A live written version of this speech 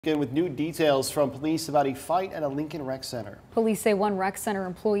Again, with new details from police about a fight at a Lincoln Rec Center. Police say one rec center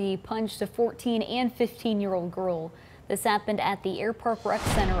employee punched a 14 and 15-year-old girl. This happened at the Air Park Rec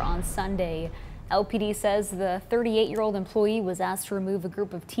Center on Sunday. LPD says the 38-year-old employee was asked to remove a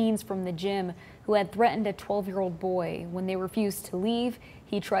group of teens from the gym who had threatened a 12-year-old boy. When they refused to leave,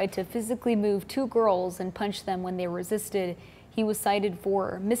 he tried to physically move two girls and punch them when they resisted. He was cited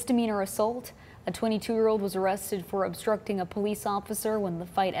for misdemeanor assault. A 22-year-old was arrested for obstructing a police officer when the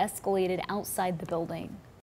fight escalated outside the building.